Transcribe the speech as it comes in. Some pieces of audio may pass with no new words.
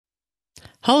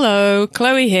Hello,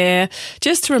 Chloe here.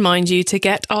 Just to remind you to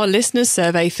get our listeners'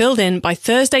 survey filled in by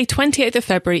Thursday, 28th of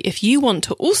February if you want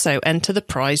to also enter the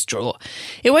prize draw.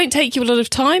 It won't take you a lot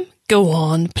of time. Go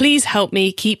on, please help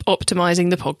me keep optimizing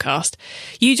the podcast.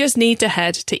 You just need to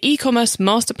head to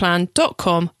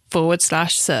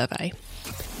ecommercemasterplan.com/survey.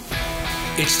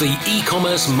 It's the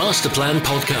E-commerce Masterplan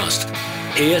podcast.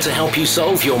 Here to help you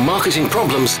solve your marketing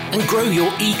problems and grow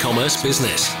your e-commerce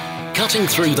business. Cutting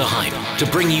through the hype to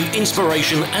bring you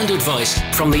inspiration and advice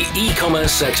from the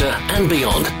e-commerce sector and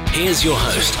beyond. Here's your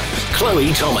host,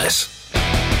 Chloe Thomas.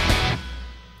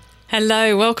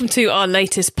 Hello, welcome to our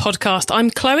latest podcast.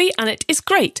 I'm Chloe and it is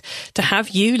great to have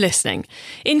you listening.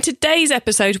 In today's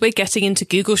episode, we're getting into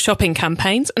Google shopping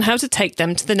campaigns and how to take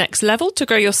them to the next level to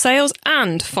grow your sales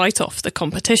and fight off the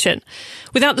competition.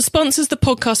 Without the sponsors, the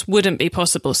podcast wouldn't be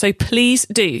possible, so please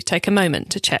do take a moment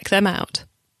to check them out.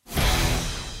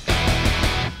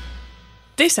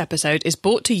 This episode is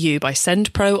brought to you by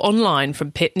SendPro Online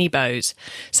from Pitney Bowes.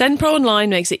 SendPro Online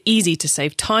makes it easy to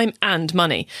save time and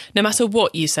money, no matter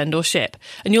what you send or ship,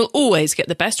 and you'll always get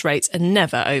the best rates and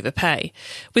never overpay.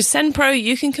 With SendPro,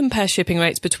 you can compare shipping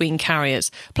rates between carriers,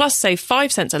 plus save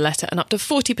 5 cents a letter and up to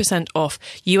 40% off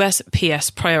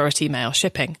USPS priority mail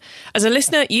shipping. As a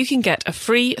listener, you can get a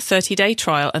free 30-day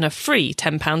trial and a free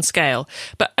 £10 scale,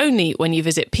 but only when you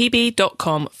visit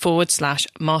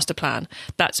pb.com/masterplan.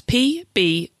 That's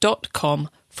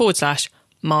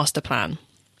pb.com/masterplan.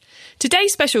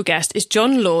 Today's special guest is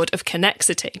John Lord of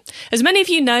Connexity. As many of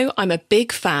you know, I'm a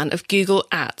big fan of Google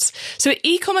Ads. So at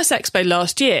e-commerce expo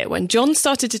last year, when John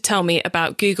started to tell me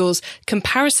about Google's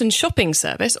comparison shopping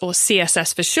service, or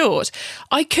CSS for short,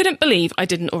 I couldn't believe I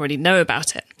didn't already know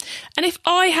about it. And if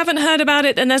I haven't heard about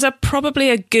it, then there's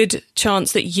probably a good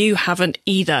chance that you haven't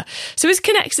either. So as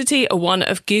Connexity are one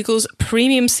of Google's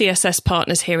premium CSS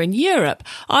partners here in Europe,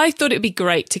 I thought it'd be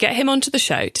great to get him onto the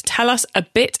show to tell us a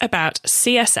bit about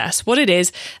CSS, what it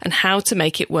is, and how to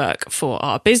make it work for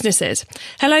our businesses.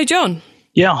 Hello, John.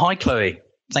 Yeah, hi, Chloe.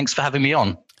 Thanks for having me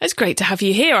on. It's great to have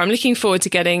you here. I'm looking forward to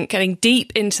getting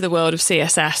deep into the world of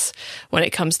CSS when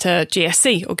it comes to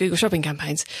GSC or Google Shopping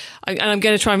campaigns. And I'm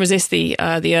going to try and resist the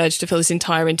urge to fill this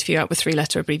entire interview out with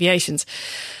 3-letter abbreviations,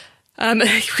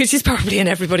 which is probably in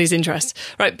everybody's interest.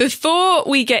 Right, before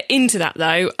we get into that,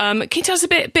 though, can you tell us a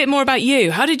bit more about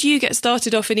you? How did you get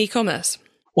started off in e-commerce?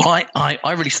 Well,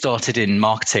 I really started in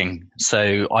marketing.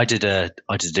 So I did a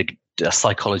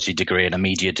psychology degree and a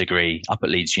media degree up at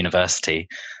Leeds University,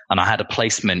 and I had a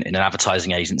placement in an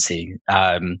advertising agency,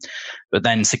 but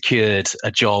then secured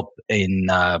a job in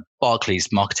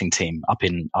Barclays marketing team up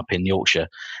in Yorkshire.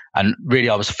 And really,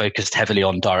 I was focused heavily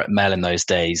on direct mail in those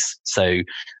days, so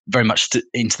very much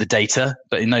into the data.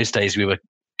 But in those days, we were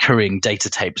couriering data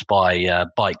tapes by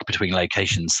bike between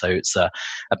locations. So it's a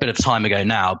bit of time ago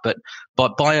now. But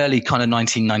by early kind of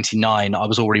 1999, I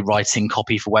was already writing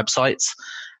copy for websites.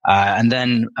 And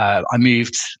then I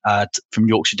moved from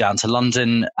Yorkshire down to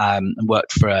London and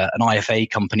worked for an IFA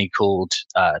company called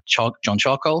John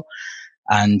Charcoal,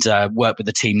 and worked with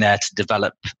the team there to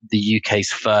develop the UK's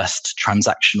first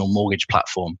transactional mortgage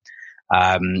platform,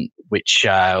 which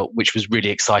was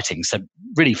really exciting. So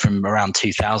really from around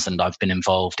 2000, I've been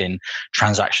involved in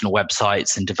transactional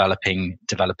websites and developing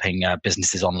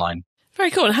businesses online. Very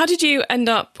cool. And how did you end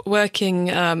up working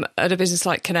at a business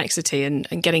like Connexity and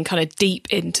getting kind of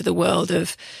deep into the world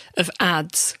of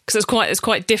ads? Because it's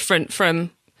quite different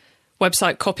from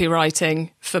website copywriting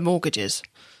for mortgages.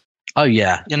 Oh,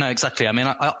 yeah. Exactly. I mean,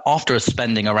 after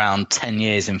spending around 10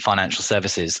 years in financial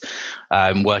services,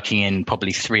 working in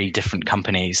probably 3 different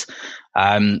companies,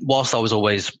 whilst I was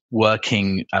always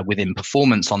working within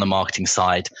performance on the marketing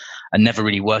side and never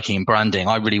really working in branding,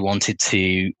 I really wanted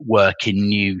to work in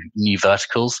new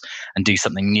verticals and do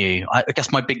something new. I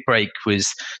guess my big break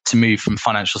was to move from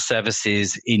financial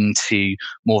services into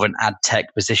more of an ad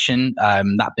tech position.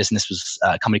 That business was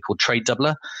a company called Trade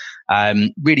Doubler,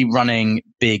 really running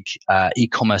big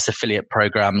e-commerce affiliate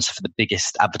programs for the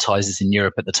biggest advertisers in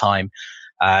Europe at the time.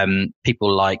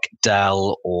 People like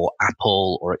Dell or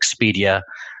Apple or Expedia,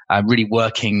 really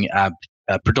working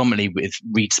predominantly with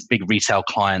big retail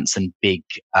clients and big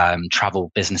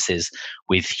travel businesses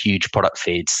with huge product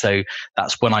feeds. So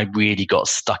that's when I really got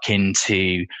stuck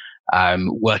into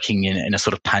working in a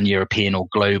sort of pan-European or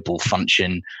global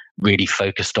function, really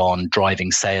focused on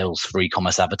driving sales for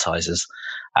e-commerce advertisers.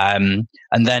 And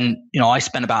then, I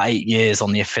spent about 8 years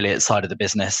on the affiliate side of the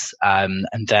business. And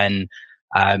then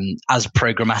as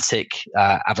programmatic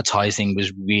advertising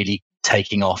was really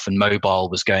taking off and mobile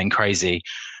was going crazy,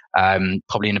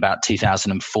 Probably in about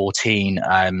 2014,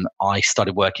 I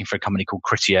started working for a company called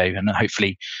Criteo, and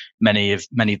hopefully many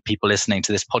people listening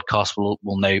to this podcast will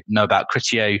know about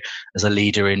Criteo as a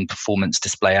leader in performance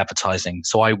display advertising.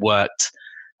 So I worked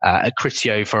at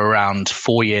Criteo for around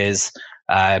 4 years,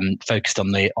 focused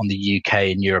on the UK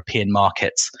and European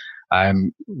markets.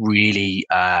 Really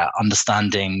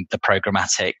understanding the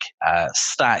programmatic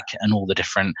stack and all the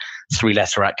different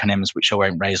 3-letter acronyms, which I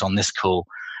won't raise on this call.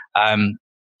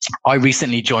 I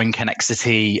recently joined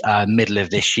Connexity middle of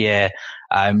this year,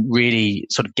 really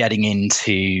sort of getting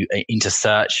into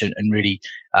search and really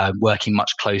working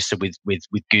much closer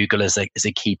with Google as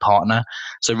a key partner.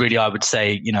 So really, I would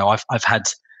say, I've had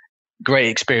great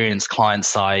experience client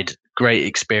side, great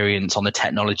experience on the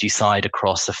technology side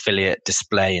across affiliate,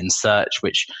 display, and search,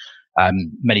 which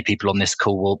many people on this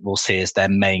call will see as their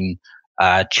main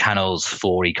channels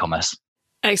for e-commerce.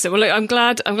 Excellent. Well, look, I'm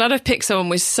glad I've picked someone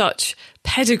with such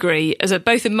pedigree as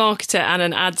both a marketer and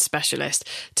an ad specialist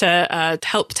to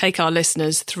help take our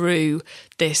listeners through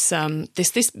this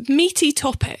meaty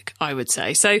topic, I would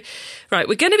say. So, right,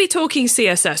 we're going to be talking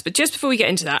CSS, but just before we get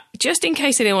into that, just in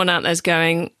case anyone out there's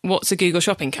going, what's a Google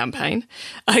Shopping campaign?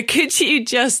 Could you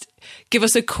just give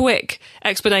us a quick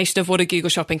explanation of what a Google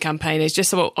Shopping campaign is,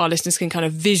 just so our listeners can kind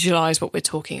of visualize what we're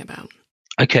talking about?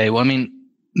 Okay. Well, I mean,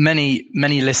 many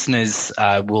listeners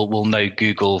will know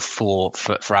Google for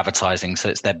advertising, so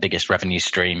it's their biggest revenue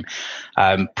stream.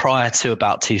 Prior to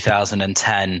about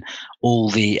 2010, all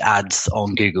the ads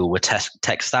on Google were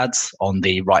text ads on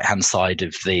the right hand side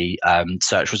of the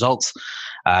search results.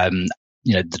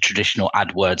 The traditional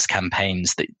AdWords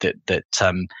campaigns that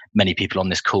many people on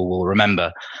this call will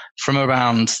remember. From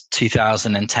around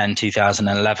 2010,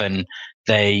 2011,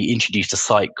 they introduced a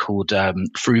site called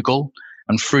Frugal.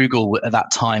 And Frugal at that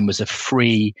time was a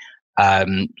free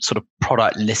sort of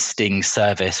product listing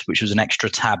service, which was an extra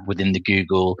tab within the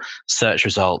Google search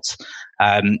results.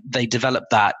 They developed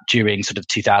that during sort of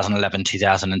 2011,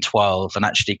 2012, and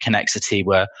actually Connexity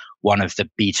were one of the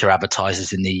beta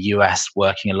advertisers in the US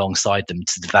working alongside them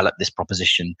to develop this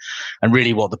proposition. And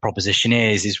really what the proposition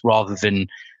is rather than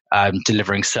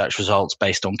delivering search results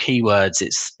based on keywords,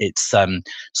 it's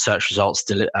search results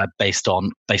based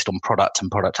on product and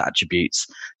product attributes.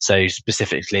 So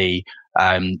specifically,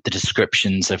 the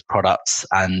descriptions of products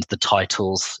and the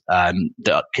titles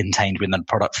that are contained within the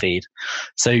product feed.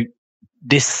 So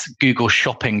this Google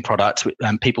Shopping product,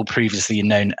 people previously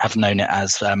have known it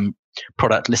as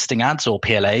product listing ads or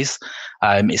PLAs.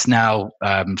 It's now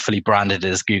fully branded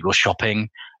as Google Shopping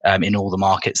in all the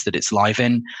markets that it's live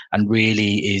in, and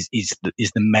really is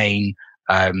the main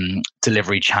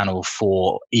delivery channel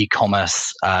for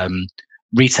e-commerce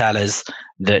retailers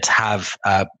that have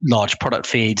large product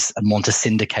feeds and want to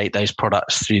syndicate those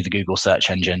products through the Google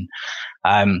search engine.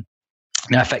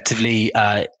 Now, effectively,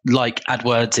 like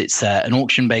AdWords, it's an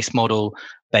auction-based model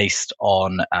based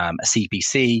on a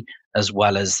CPC as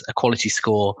well as a quality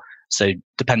score. So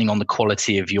depending on the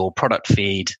quality of your product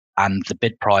feed and the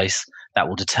bid price, that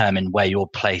will determine where you're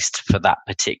placed for that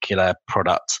particular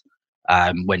product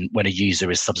when a user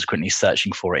is subsequently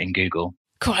searching for it in Google.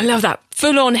 Cool, I love that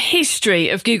full-on history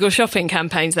of Google Shopping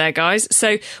campaigns there, guys.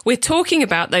 So we're talking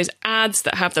about those ads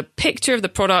that have the picture of the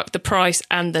product, the price,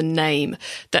 and the name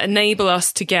that enable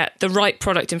us to get the right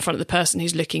product in front of the person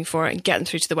who's looking for it and get them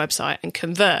through to the website and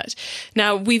convert.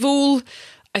 Now, we've all,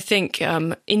 I think,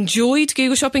 enjoyed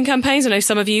Google Shopping campaigns. I know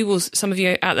some of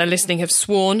you out there listening have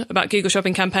sworn about Google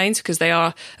Shopping campaigns because they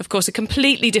are, of course, a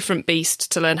completely different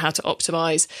beast to learn how to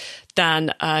optimize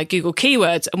than Google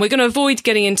keywords. And we're going to avoid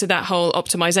getting into that whole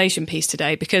optimization piece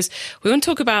today because we want to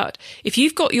talk about, if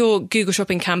you've got your Google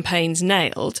Shopping campaigns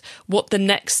nailed, what the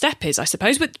next step is, I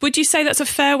suppose. But would you say that's a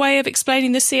fair way of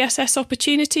explaining the CSS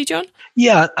opportunity, John?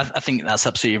 Yeah, I think that's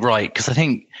absolutely right, because I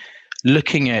think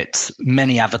looking at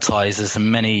many advertisers and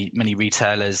many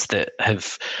retailers that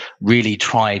have really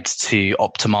tried to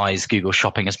optimize Google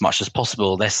Shopping as much as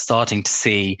possible, they're starting to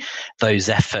see those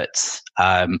efforts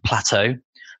plateau.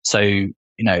 So,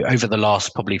 over the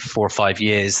last probably 4 or 5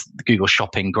 years, the Google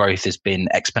Shopping growth has been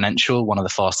exponential, one of the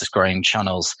fastest growing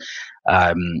channels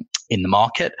in the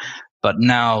market. But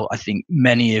now I think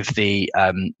many of the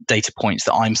data points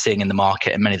that I'm seeing in the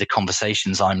market and many of the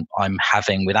conversations I'm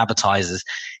having with advertisers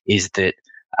is that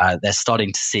they're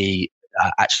starting to see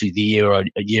actually the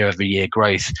year-over-year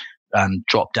growth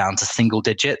drop down to single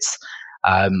digits,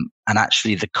 and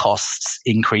actually the costs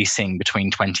increasing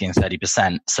between 20 and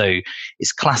 30%. So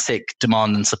it's classic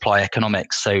demand and supply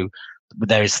economics. So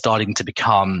there is starting to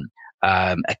become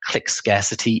a click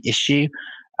scarcity issue,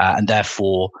 and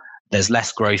therefore there's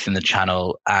less growth in the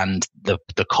channel, and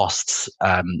the costs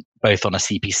both on a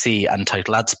CPC and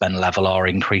total ad spend level, are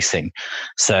increasing.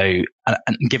 So,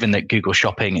 and given that Google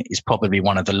Shopping is probably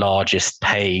one of the largest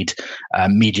paid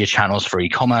media channels for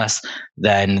e-commerce,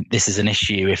 then this is an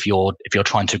issue if you're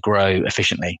trying to grow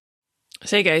efficiently.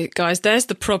 So there you go, guys. There's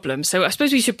the problem. So I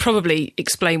suppose we should probably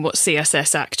explain what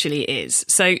CSS actually is.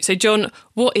 So John,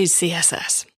 what is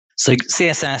CSS? So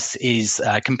CSS is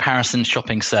a comparison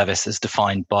shopping service as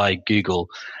defined by Google.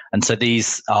 And so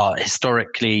these are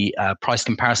historically price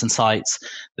comparison sites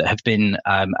that have been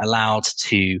allowed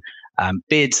to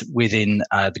bid within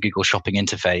the Google Shopping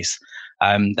interface.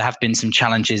 There have been some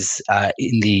challenges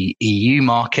in the EU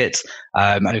market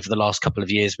over the last couple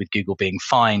of years with Google being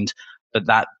fined, but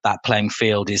that playing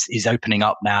field is opening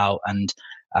up now, and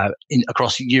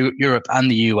across Europe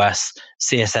and the US,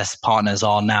 CSS partners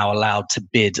are now allowed to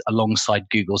bid alongside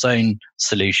Google's own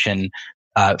solution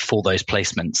for those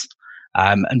placements.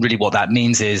 And really what that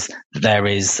means is there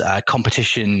is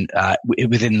competition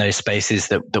within those spaces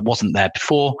that wasn't there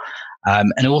before.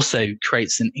 And it also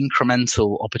creates an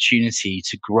incremental opportunity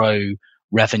to grow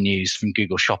revenues from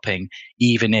Google Shopping,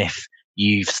 even if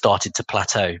you've started to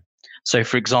plateau. So,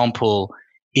 for example,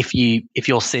 if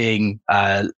you're seeing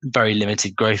very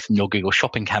limited growth in your Google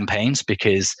Shopping campaigns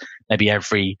because maybe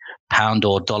every pound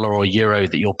or dollar or euro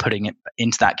that you're putting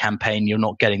into that campaign, you're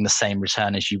not getting the same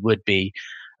return as you would be,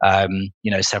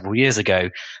 several years ago,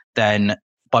 then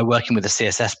by working with a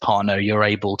CSS partner, you're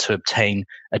able to obtain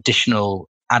additional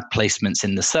ad placements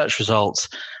in the search results.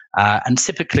 And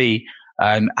typically,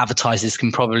 advertisers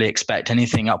can probably expect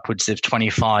anything upwards of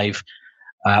 25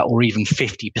 or even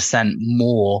 50%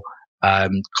 more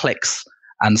clicks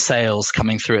and sales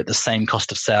coming through at the same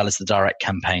cost of sale as the direct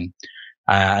campaign.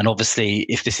 And obviously,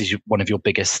 if this is one of your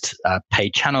biggest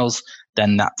paid channels,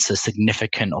 then that's a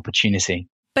significant opportunity.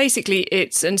 Basically,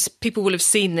 and people will have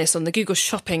seen this on the Google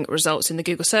Shopping results in the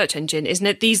Google search engine, isn't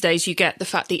it? These days, you get the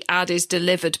fact the ad is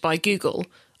delivered by Google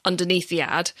underneath the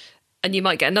ad, and you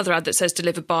might get another ad that says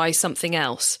delivered by something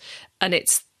else. And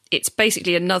it's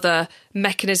basically another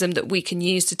mechanism that we can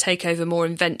use to take over more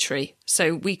inventory.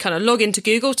 So we kind of log into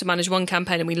Google to manage one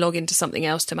campaign and we log into something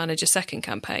else to manage a second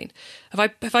campaign.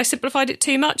 Have I simplified it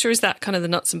too much, or is that kind of the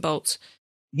nuts and bolts?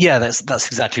 Yeah, that's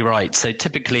exactly right. So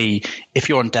typically, if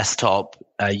you're on desktop,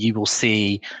 you will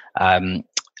see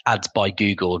ads by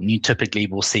Google, and you typically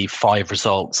will see 5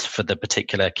 results for the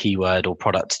particular keyword or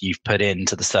product you've put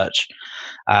into the search.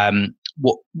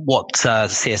 What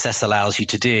CSS allows you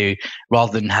to do,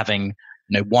 rather than having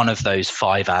one of those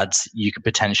 5 ads, you could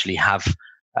potentially have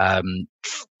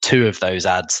 2 of those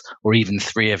ads or even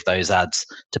 3 of those ads,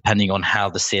 depending on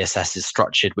how the CSS is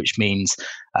structured, which means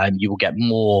you will get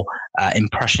more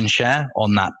impression share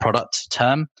on that product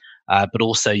term, but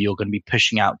also you're going to be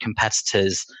pushing out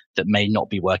competitors that may not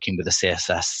be working with the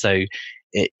CSS. So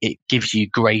it gives you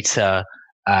greater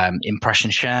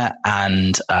impression share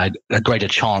and a greater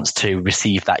chance to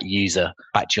receive that user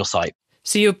back to your site.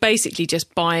 So you're basically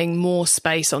just buying more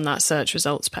space on that search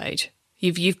results page.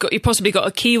 You've possibly got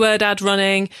a keyword ad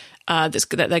running that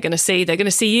they're going to see. They're going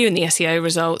to see you in the SEO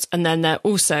results, and then they're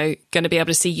also going to be able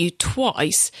to see you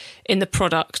twice in the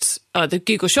the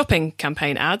Google Shopping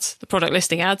campaign ads, the product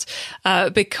listing ads,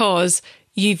 because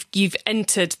you've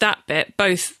entered that bit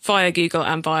both via Google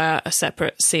and via a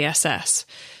separate CSS.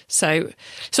 So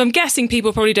I'm guessing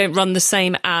people probably don't run the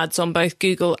same ads on both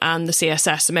Google and the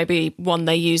CSS. So maybe one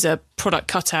they use a product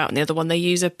cutout and the other one they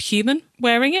use a human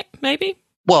wearing it, maybe?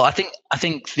 Well, I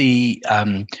think the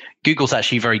Google's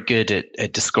actually very good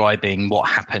at describing what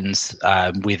happens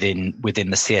within the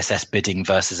CSS bidding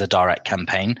versus a direct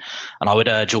campaign, and I would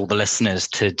urge all the listeners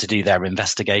to do their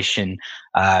investigation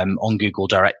on Google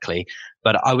directly.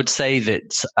 But I would say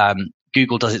that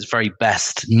Google does its very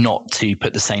best not to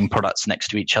put the same products next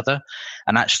to each other,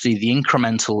 and actually the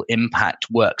incremental impact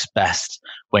works best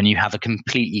when you have a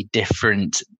completely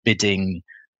different bidding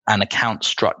and account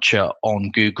structure on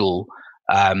Google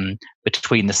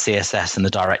between the CSS and the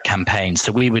direct campaign.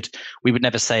 So we would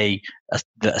never say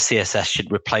that a CSS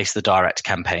should replace the direct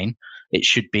campaign. It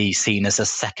should be seen as a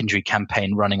secondary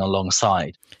campaign running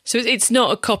alongside. So it's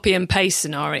not a copy and paste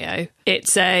scenario.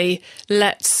 It's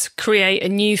let's create a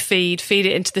new feed it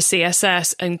into the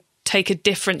CSS and take a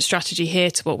different strategy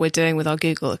here to what we're doing with our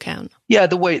Google account. Yeah,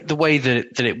 the way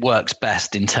that it works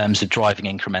best in terms of driving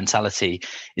incrementality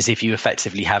is if you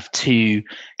effectively have 2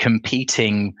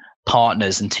 competing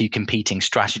partners and 2 competing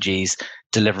strategies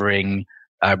delivering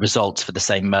results for the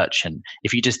same merchant.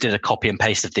 If you just did a copy and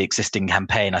paste of the existing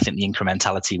campaign, I think the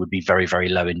incrementality would be very, very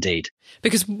low indeed.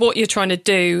 Because what you're trying to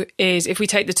do is, if we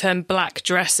take the term black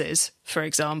dresses, for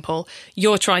example,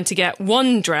 you're trying to get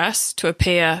one dress to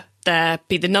appear there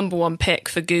be the number one pick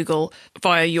for Google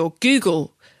via your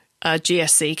Google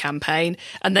GSC campaign,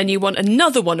 and then you want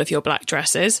another one of your black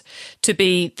dresses to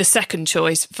be the second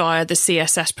choice via the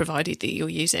CSS provider that you're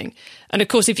using. And of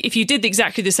course, if you did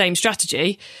exactly the same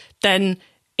strategy, then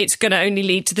it's going to only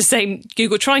lead to the same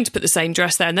Google trying to put the same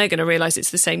dress there, and they're going to realise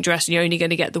it's the same dress and you're only going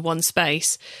to get the one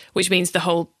space, which means the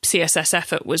whole CSS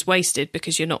effort was wasted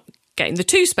because you're not getting the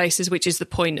two spaces, which is the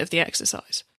point of the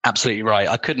exercise. Absolutely right.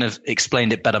 I couldn't have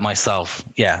explained it better myself.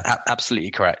 Yeah,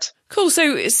 absolutely correct. Cool.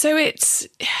 So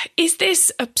is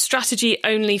this a strategy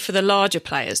only for the larger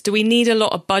players? Do we need a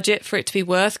lot of budget for it to be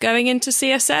worth going into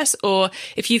CSS? Or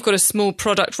if you've got a small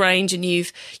product range and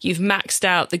you've maxed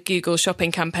out the Google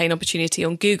shopping campaign opportunity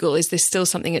on Google, is this still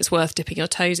something that's worth dipping your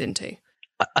toes into?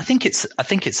 I think it's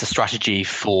a strategy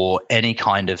for any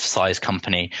kind of size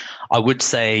company. I would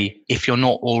say if you're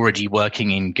not already working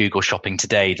in Google Shopping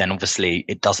today, then obviously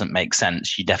it doesn't make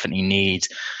sense. You definitely need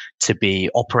to be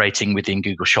operating within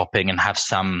Google Shopping and have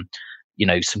some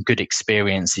good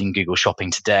experience in Google Shopping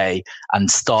today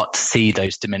and start to see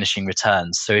those diminishing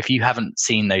returns. So if you haven't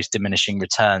seen those diminishing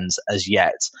returns as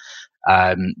yet,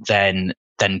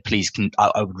 then please,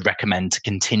 I would recommend to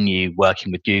continue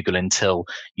working with Google until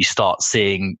you start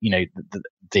seeing,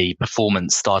 the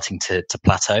performance starting to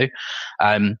plateau.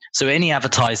 So any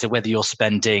advertiser, whether you're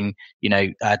spending,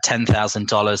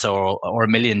 $10,000 or $1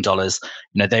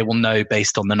 million, they will know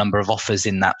based on the number of offers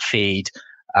in that feed,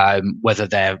 whether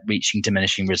they're reaching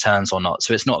diminishing returns or not.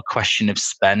 So it's not a question of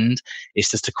spend. It's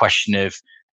just a question of,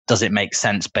 does it make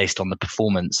sense based on the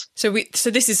performance? So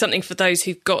this is something for those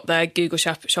who've got their Google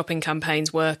shopping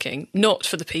campaigns working, not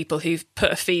for the people who've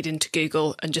put a feed into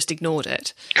Google and just ignored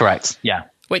it. Correct. Yeah.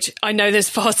 Which I know there's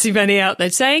far too many out there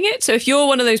saying it. So if you're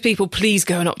one of those people, please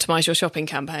go and optimize your shopping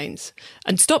campaigns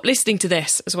and stop listening to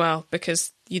this as well,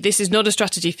 because this is not a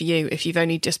strategy for you if you've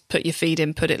only just put your feed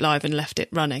in, put it live and left it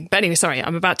running. But anyway, sorry,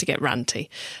 I'm about to get ranty.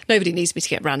 Nobody needs me to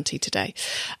get ranty today.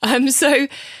 So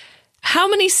how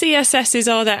many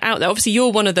CSSs are there out there? Obviously,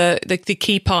 you're one of the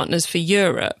key partners for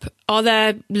Europe. Are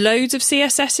there loads of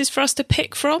CSSs for us to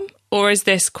pick from? Or is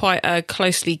this quite a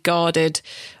closely guarded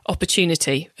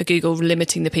opportunity, a Google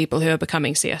limiting the people who are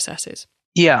becoming CSSs?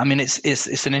 Yeah, I mean,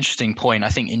 it's an interesting point. I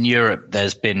think in Europe,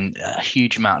 there's been a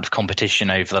huge amount of competition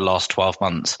over the last 12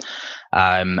 months.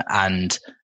 And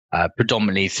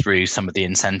predominantly through some of the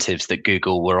incentives that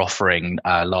Google were offering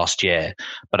last year.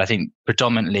 But I think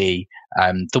predominantly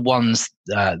the ones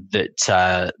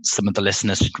that some of the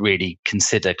listeners should really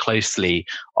consider closely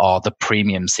are the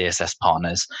premium CSS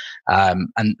partners.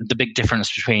 And the big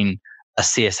difference between a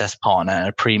CSS partner and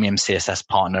a premium CSS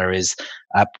partner is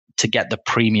to get the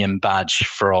premium badge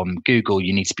from Google,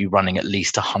 you need to be running at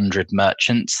least 100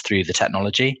 merchants through the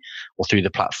technology or through the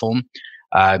platform.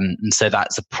 And so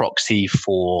that's a proxy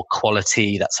for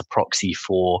quality. That's a proxy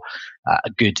for a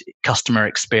good customer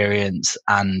experience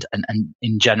and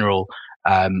in general,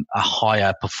 a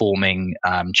higher performing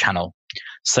channel.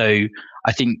 So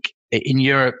I think in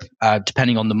Europe,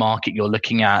 depending on the market you're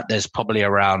looking at, there's probably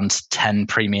around 10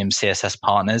 premium CSS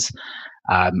partners.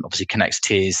 Obviously,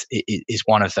 Connexity is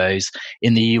one of those.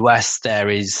 In the US, there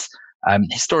is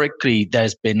historically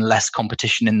there's been less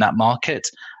competition in that market.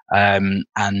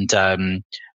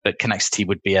 But Connexity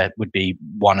would be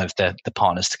one of the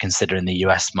partners to consider in the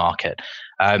US market.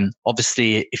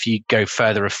 Obviously, if you go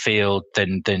further afield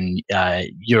than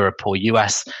Europe or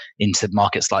US into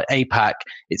markets like APAC,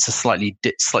 it's a slightly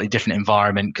different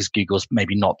environment because Google's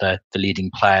maybe not the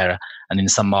leading player, and in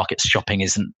some markets, shopping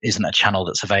isn't a channel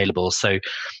that's available. So,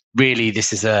 really,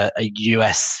 this is a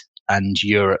US and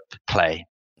Europe play.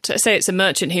 So say it's a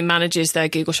merchant who manages their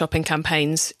Google shopping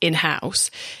campaigns in-house.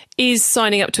 Is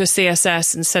signing up to a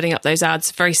CSS and setting up those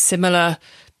ads very similar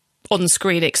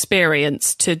on-screen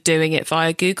experience to doing it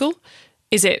via Google?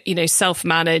 Is it,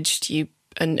 self-managed, you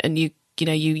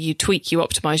tweak, you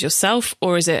optimize yourself,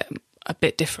 or is it a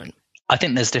bit different? I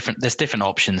think there's different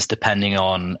options depending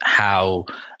on how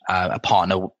a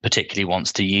partner particularly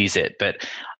wants to use it. But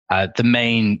the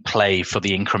main play for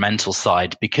the incremental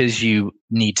side, because you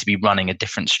need to be running a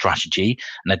different strategy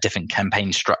and a different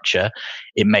campaign structure,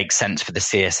 it makes sense for the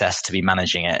CSS to be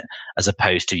managing it as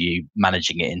opposed to you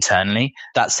managing it internally.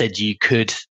 That said, you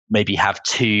could maybe have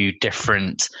two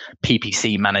different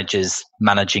PPC managers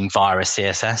managing via a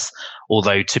CSS.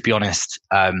 Although, to be honest,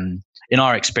 in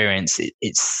our experience,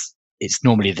 it's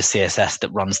normally the CSS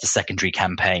that runs the secondary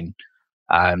campaign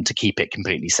to keep it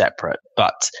completely separate.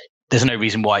 But there's no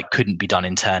reason why it couldn't be done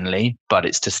internally, but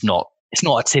it's just not. It's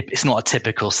not a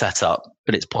typical setup,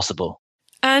 but it's possible.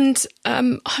 And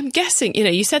I'm guessing,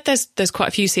 you said there's quite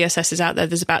a few CSSs out there.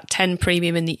 There's about 10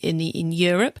 premium in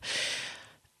Europe.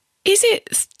 Is it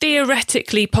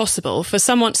theoretically possible for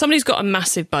somebody who's got a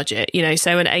massive budget,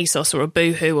 say an ASOS or a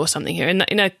Boohoo or something here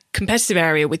in a competitive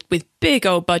area with big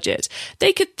old budget,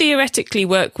 they could theoretically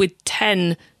work with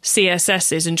 10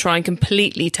 CSSs and try and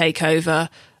completely take over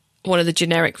one of the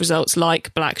generic results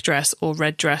like black dress or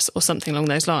red dress or something along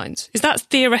those lines? Is that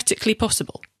theoretically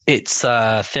possible? It's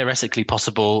theoretically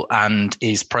possible and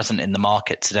is present in the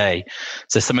market today.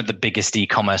 So some of the biggest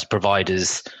e-commerce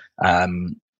providers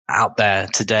out there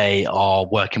today are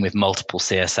working with multiple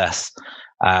CSS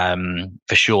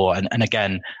for sure. And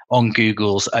again, on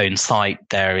Google's own site,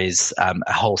 there is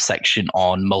a whole section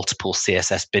on multiple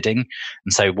CSS bidding.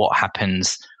 And so what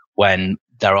happens when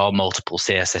there are multiple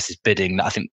CSSs bidding? I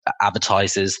think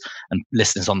advertisers and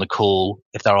listeners on the call,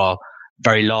 if there are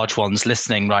very large ones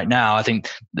listening right now, I think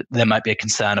there might be a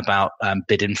concern about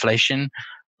bid inflation.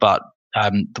 But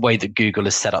the way that Google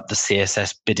has set up the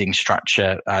CSS bidding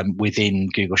structure within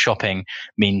Google Shopping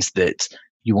means that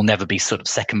you will never be sort of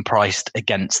second priced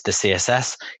against the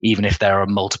CSS, even if there are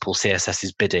multiple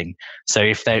CSSs bidding.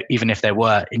 So even if there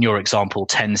were, in your example,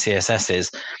 10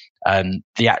 CSSs,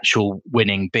 the actual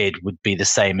winning bid would be the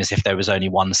same as if there was only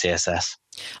one CSS.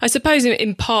 I suppose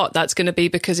in part that's going to be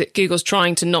because Google's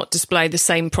trying to not display the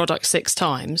same product 6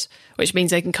 times, which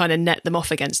means they can kind of net them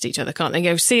off against each other, can't they?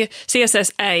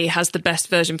 CSS A has the best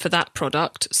version for that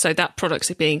product, so that product's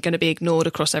going to be ignored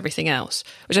across everything else,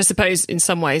 which I suppose in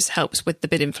some ways helps with the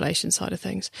bid inflation side of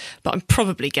things. But I'm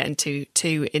probably getting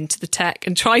too into the tech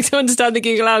and trying to understand the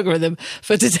Google algorithm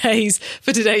for today's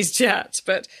chat.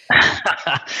 But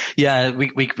yeah,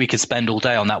 we could spend all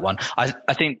day on that one. I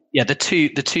think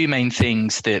the two main things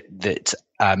that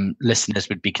listeners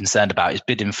would be concerned about is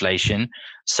bid inflation.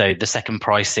 So the second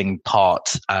pricing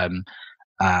part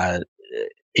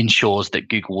ensures that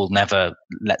Google will never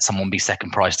let someone be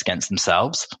second priced against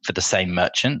themselves for the same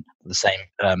merchant, the same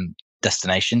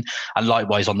destination. And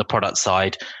likewise on the product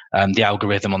side, the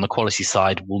algorithm on the quality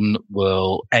side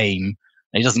will aim.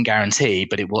 It doesn't guarantee,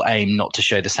 but it will aim not to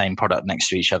show the same product next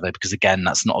to each other, because again,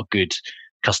 that's not a good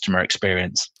customer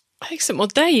experience. Excellent. Well,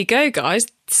 there you go, guys.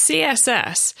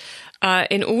 CSS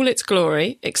in all its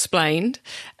glory, explained,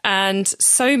 and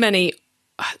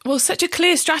such a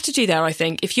clear strategy there, I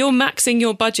think. If you're maxing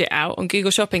your budget out on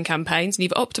Google Shopping campaigns and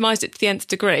you've optimized it to the nth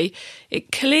degree,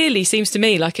 it clearly seems to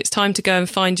me like it's time to go and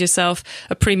find yourself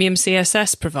a premium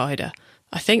CSS provider.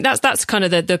 I think that's kind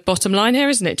of the bottom line here,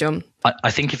 isn't it, John?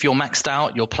 I think if you're maxed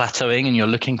out, you're plateauing, and you're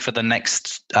looking for the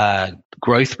next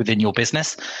growth within your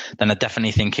business, then I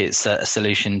definitely think it's a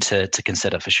solution to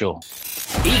consider for sure.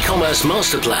 E-commerce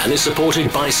Master Plan is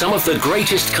supported by some of the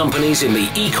greatest companies in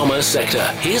the e-commerce sector.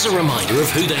 Here's a reminder of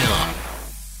who they are.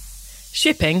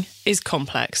 Shipping is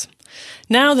complex.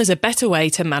 Now there's a better way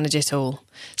to manage it all.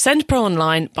 SendPro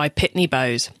Online by Pitney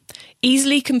Bowes.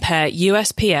 Easily compare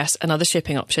USPS and other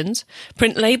shipping options,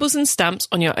 print labels and stamps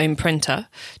on your own printer,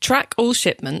 track all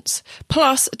shipments.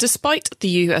 Plus, despite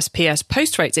the USPS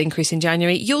post rates increase in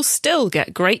January, you'll still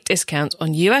get great discounts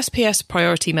on USPS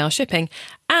priority mail shipping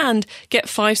and get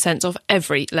 5 cents off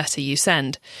every letter you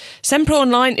send. SendPro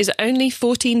Online is only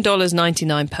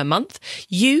 $14.99 per month.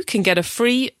 You can get a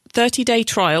free 30-day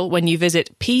trial when you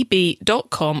visit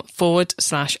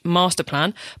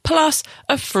pb.com/masterplan, plus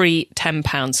a free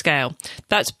 £10 scale.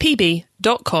 That's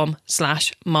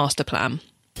pb.com/masterplan.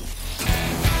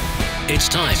 It's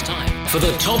time for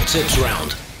the top tips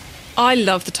round. I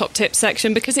love the top tips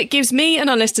section because it gives me and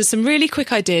our listeners some really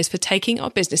quick ideas for taking our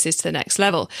businesses to the next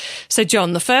level. So,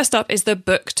 John, the first up is the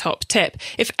book top tip.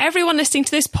 If everyone listening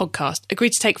to this podcast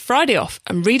agreed to take Friday off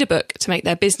and read a book to make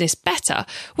their business better,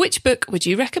 which book would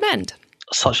you recommend?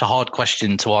 Such a hard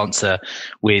question to answer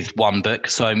with one book,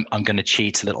 so I'm going to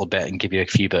cheat a little bit and give you a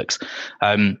few books.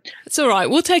 It's all right.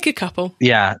 We'll take a couple.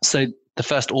 Yeah. So the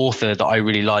first author that I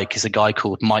really like is a guy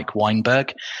called Mike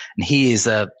Weinberg, and he is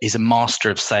a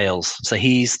master of sales. So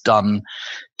he's done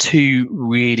 2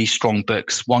 really strong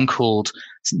books, one called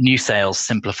New Sales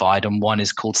Simplified and one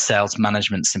is called Sales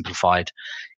Management Simplified.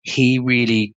 He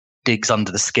really digs under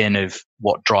the skin of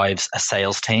what drives a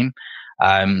sales team,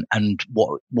 and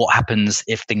what happens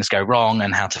if things go wrong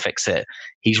and how to fix it.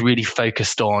 He's really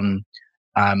focused on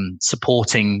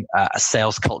supporting a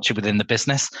sales culture within the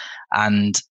business,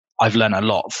 and I've learned a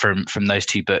lot from those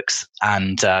 2 books.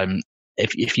 And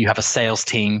if you have a sales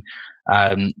team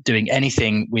doing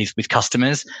anything with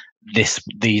customers,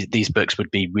 these books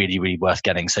would be really, really worth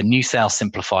getting. So New Sales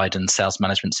Simplified and Sales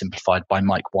Management Simplified by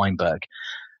Mike Weinberg.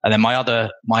 And then my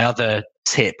other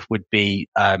tip would be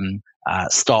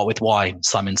Start With Why,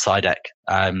 Simon Sinek.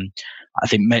 I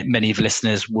think many of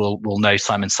listeners will know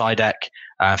Simon Sinek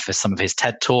for some of his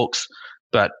TED Talks.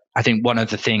 But I think one of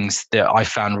the things that I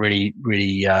found really,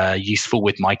 really useful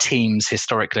with my teams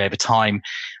historically over time,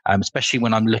 especially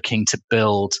when I'm looking to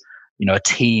build, a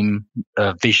team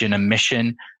vision and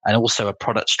mission, and also a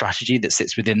product strategy that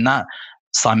sits within that.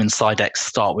 Simon Sidek's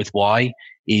Start With Why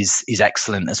is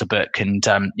excellent as a book. And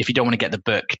if you don't want to get the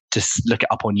book, just look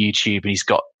it up on YouTube. And he's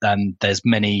got there's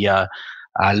many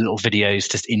little videos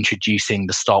just introducing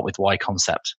the Start With Why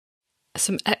concept.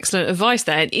 Some excellent advice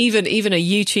there, and even a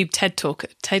YouTube TED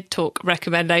Talk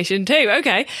recommendation too.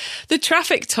 Okay, the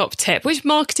traffic top tip. Which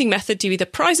marketing method do you either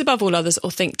prize above all others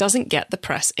or think doesn't get the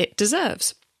press it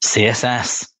deserves?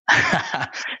 CSS.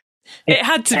 It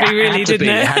had to be, really, didn't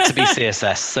it? It had to be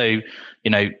CSS. So,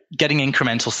 getting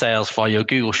incremental sales via your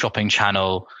Google Shopping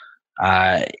channel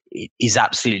is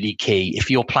absolutely key.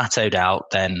 If you're plateaued out,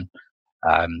 then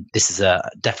this is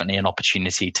definitely an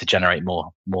opportunity to generate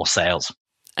more sales.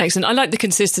 Excellent. I like the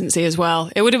consistency as well.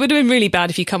 It would have been really bad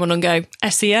if you come on and go,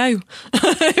 SEO.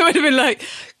 It would have been like,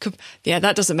 yeah,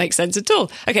 that doesn't make sense at all.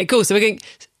 Okay, cool. So we're going,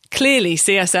 clearly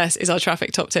CSS is our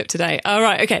traffic top tip today. All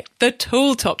right. Okay. The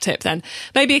tool top tip then.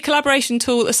 Maybe a collaboration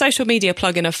tool, a social media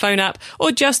plugin, a phone app,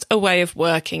 or just a way of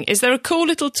working. Is there a cool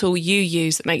little tool you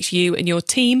use that makes you and your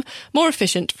team more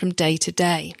efficient from day to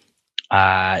day?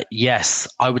 Yes,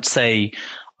 I would say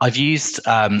I've used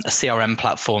a CRM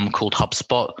platform called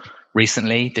HubSpot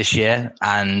recently this year,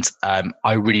 and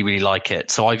I really, really like it.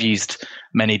 So I've used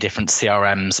many different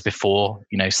CRMs before,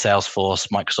 Salesforce,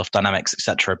 Microsoft Dynamics,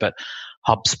 etc. But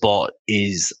HubSpot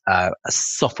is a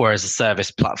software as a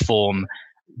service platform,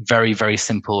 very, very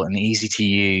simple and easy to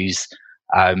use.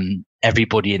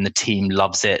 Everybody in the team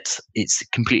loves it. It's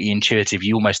completely intuitive.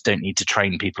 You almost don't need to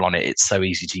train people on it. It's so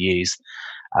easy to use.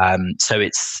 So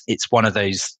it's one of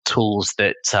those tools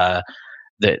that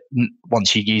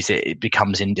once you use it, it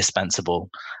becomes indispensable.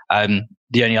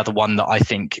 The only other one that I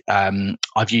think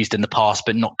I've used in the past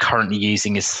but not currently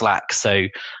using is Slack. So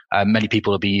many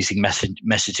people will be using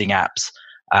messaging apps,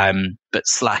 but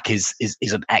Slack is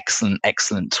an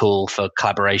excellent tool for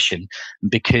collaboration.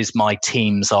 Because my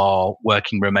teams are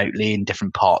working remotely in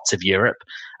different parts of Europe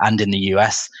and in the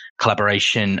US,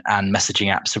 collaboration and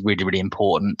messaging apps are really, really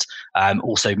important.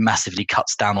 Also massively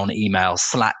cuts down on email.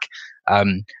 Slack,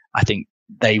 I think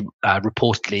they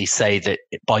reportedly say that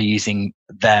by using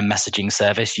their messaging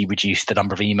service, you reduce the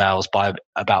number of emails by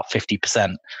about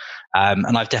 50%.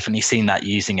 And I've definitely seen that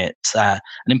using it. And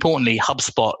importantly,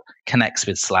 HubSpot connects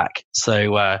with Slack.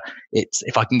 So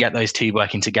if I can get those two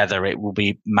working together, it will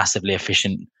be massively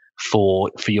efficient for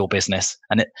your business.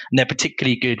 And they're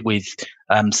particularly good with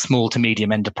small to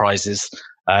medium enterprises.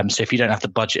 So if you don't have the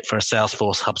budget for a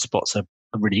Salesforce, HubSpot's a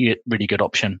really, really good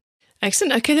option.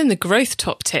 Excellent. Okay, then the growth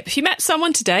top tip. If you met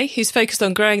someone today who's focused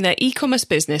on growing their e-commerce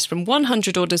business from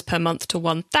 100 orders per month to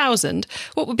 1,000,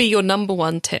 what would be your number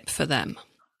one tip for them?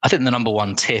 I think the number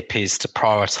one tip is to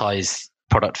prioritize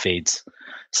product feeds.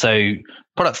 So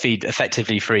product feed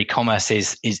effectively for e-commerce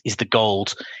is the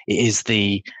gold. It is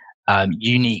the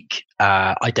unique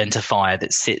identifier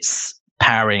that sits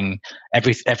powering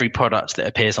every product that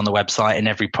appears on the website and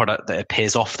every product that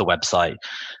appears off the website.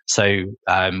 So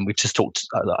we've just talked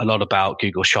a lot about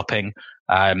Google Shopping.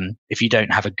 If you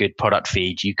don't have a good product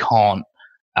feed, you can't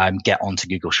get onto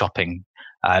Google Shopping.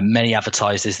 Many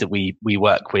advertisers that we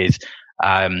work with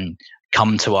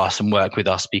come to us and work with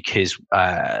us because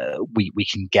we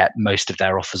can get most of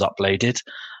their offers uploaded.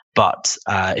 But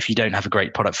if you don't have a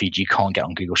great product feed, you can't get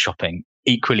on Google Shopping.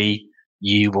 Equally,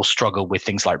 you will struggle with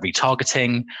things like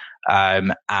retargeting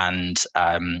and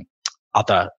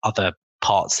other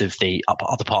parts of the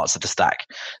stack.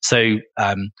 So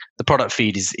the product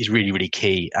feed is really, really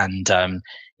key. And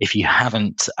if you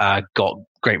haven't got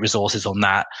great resources on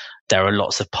that, there are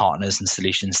lots of partners and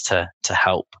solutions to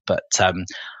help. But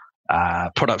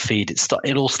product feed,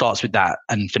 it all starts with that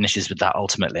and finishes with that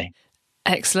ultimately.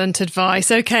 Excellent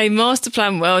advice. Okay,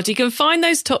 Masterplan World. You can find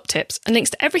those top tips and links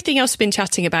to everything else we've been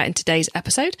chatting about in today's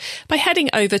episode by heading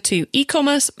over to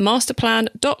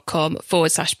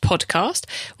ecommercemasterplan.com/podcast,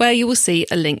 where you will see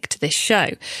a link to this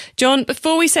show. John,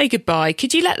 before we say goodbye,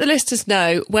 could you let the listeners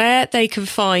know where they can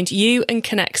find you and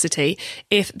Connexity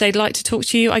if they'd like to talk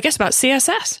to you, I guess, about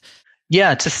CSS?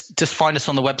 Yeah, just find us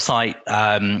on the website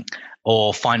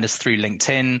or find us through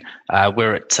LinkedIn.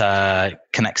 We're at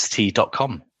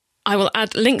Connexity.com. I will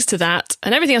add links to that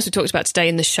and everything else we talked about today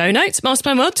in the show notes.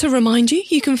 Masterplan World, to remind you,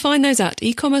 you can find those at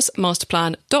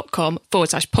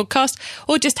ecommercemasterplan.com/podcast,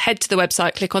 or just head to the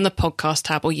website, click on the podcast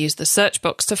tab, or use the search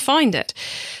box to find it.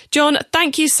 John,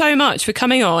 thank you so much for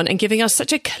coming on and giving us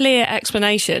such a clear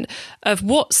explanation of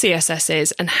what CSS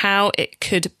is and how it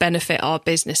could benefit our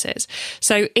businesses.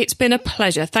 So it's been a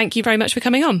pleasure. Thank you very much for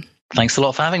coming on. Thanks a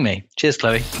lot for having me. Cheers,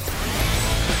 Chloe.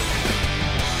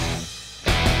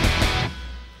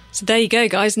 So there you go,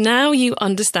 guys. Now you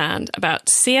understand about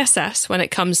CSS when it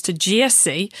comes to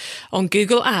GSC on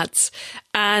Google Ads.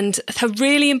 And the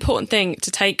really important thing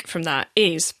to take from that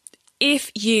is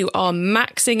if you are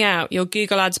maxing out your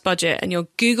Google Ads budget and your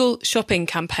Google shopping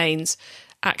campaigns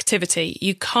activity,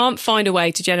 you can't find a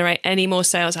way to generate any more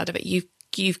sales out of it.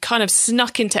 You've kind of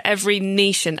snuck into every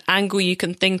niche and angle you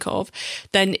can think of,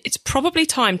 then it's probably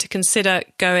time to consider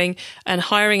going and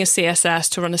hiring a CSS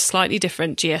to run a slightly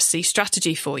different GSC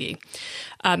strategy for you.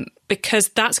 Because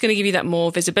that's going to give you that more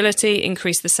visibility,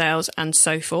 increase the sales and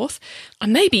so forth.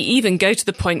 And maybe even go to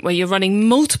the point where you're running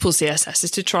multiple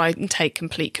CSSs to try and take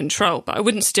complete control. But I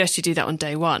wouldn't suggest you do that on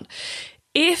day one.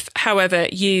 If, however,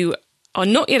 you are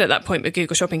not yet at that point with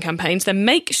Google shopping campaigns, then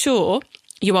make sure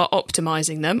you are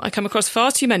optimizing them. I come across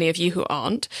far too many of you who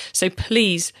aren't. So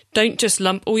please don't just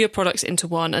lump all your products into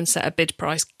one and set a bid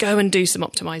price. Go and do some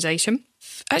optimization.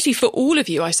 Actually, for all of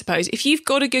you, I suppose, if you've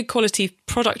got a good quality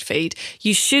product feed,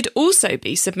 you should also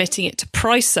be submitting it to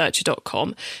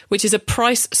pricesearcher.com, which is a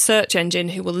price search engine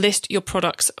who will list your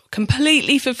products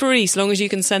completely for free, so long as you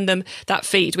can send them that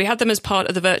feed. We had them as part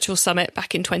of the virtual summit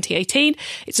back in 2018.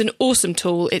 It's an awesome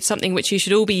tool. It's something which you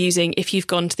should all be using if you've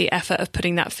gone to the effort of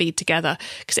putting that feed together,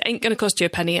 because it ain't going to cost you a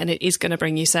penny and it is going to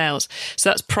bring you sales.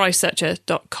 So that's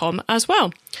pricesearcher.com as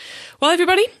well. Well,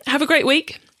 everybody, have a great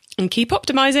week and keep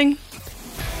optimizing.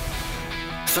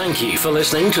 Thank you for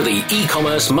listening to the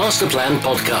E-commerce Master Plan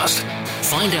podcast.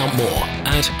 Find out more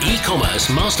at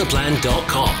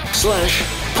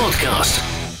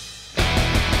ecommercemasterplan.com/podcast.